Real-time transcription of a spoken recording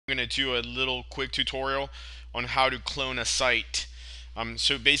I'm going to do a little quick tutorial on how to clone a site.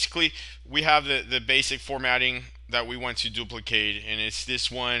 So basically, we have the basic formatting that we want to duplicate, and it's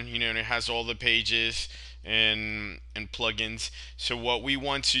this one, and it has all the pages and plugins. So what we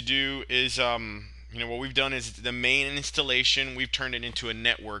want to do is, what we've done is the main installation, we've turned it into a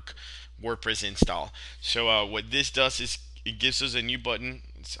network WordPress install. So what this does is it gives us a new button.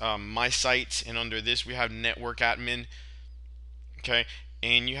 It's My Sites, and under this we have Network Admin. Okay,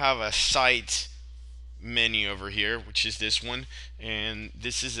 and you have a site menu over here, which is this one, and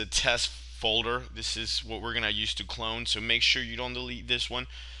this is a test folder. This is what we're gonna use to clone. So make sure you don't delete this one,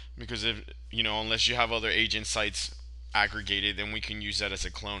 because if unless you have other agent sites aggregated, then we can use that as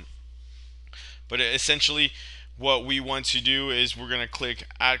a clone. But essentially, what we want to do is we're gonna click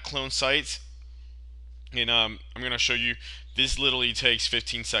Add Clone Sites, and I'm gonna show you. This literally takes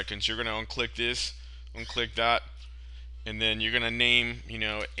 15 seconds. You're gonna unclick this, unclick that, and then you're gonna name,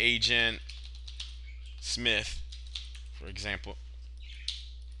 Agent Smith, for example.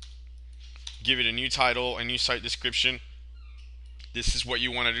 Give it a new title, a new site description. This is what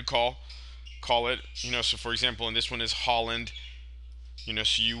you wanted to call it. So for example, in this one is Holland.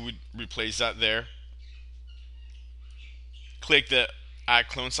 So you would replace that there. Click the Add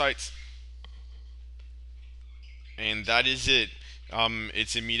Clone Sites, and that is it.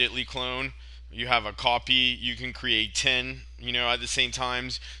 It's immediately cloned. You have a copy. You can create 10, at the same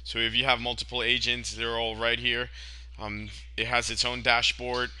times. So if you have multiple agents, they're all right here. It has its own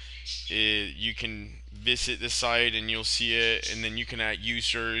dashboard. You can visit the site and you'll see it, and then you can add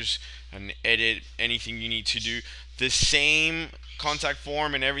users and edit anything you need to do. The same contact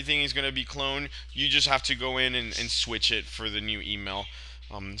form and everything is going to be cloned. You just have to go in and switch it for the new email.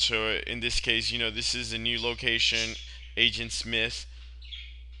 So in this case, this is the new location, Agent Smith.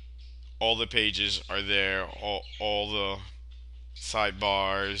 All the pages are there, all the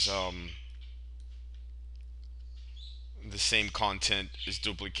sidebars, the same content is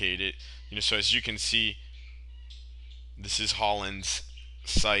duplicated. So as you can see, this is Holland's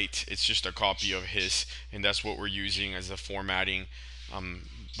site. It's just a copy of his, and that's what we're using as the formatting.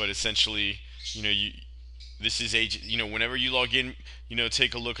 But essentially, you this is agent. Whenever you log in,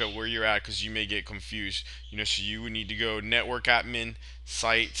 take a look at where you're at, because you may get confused. So you would need to go network admin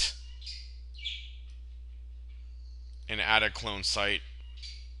site and add a clone site,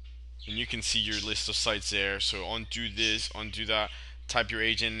 and you can see your list of sites there. So undo this, undo that, type your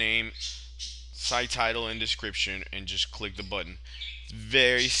agent name, site title, and description, and just click the button. It's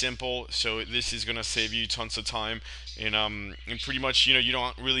very simple. So this is gonna save you tons of time, and pretty much you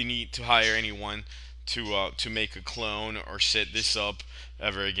don't really need to hire anyone to make a clone or set this up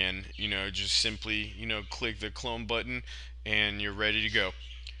ever again. Just simply click the clone button, and you're ready to go.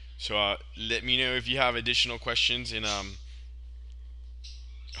 So let me know if you have additional questions, and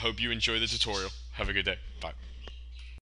hope you enjoy the tutorial. Have a good day. Bye.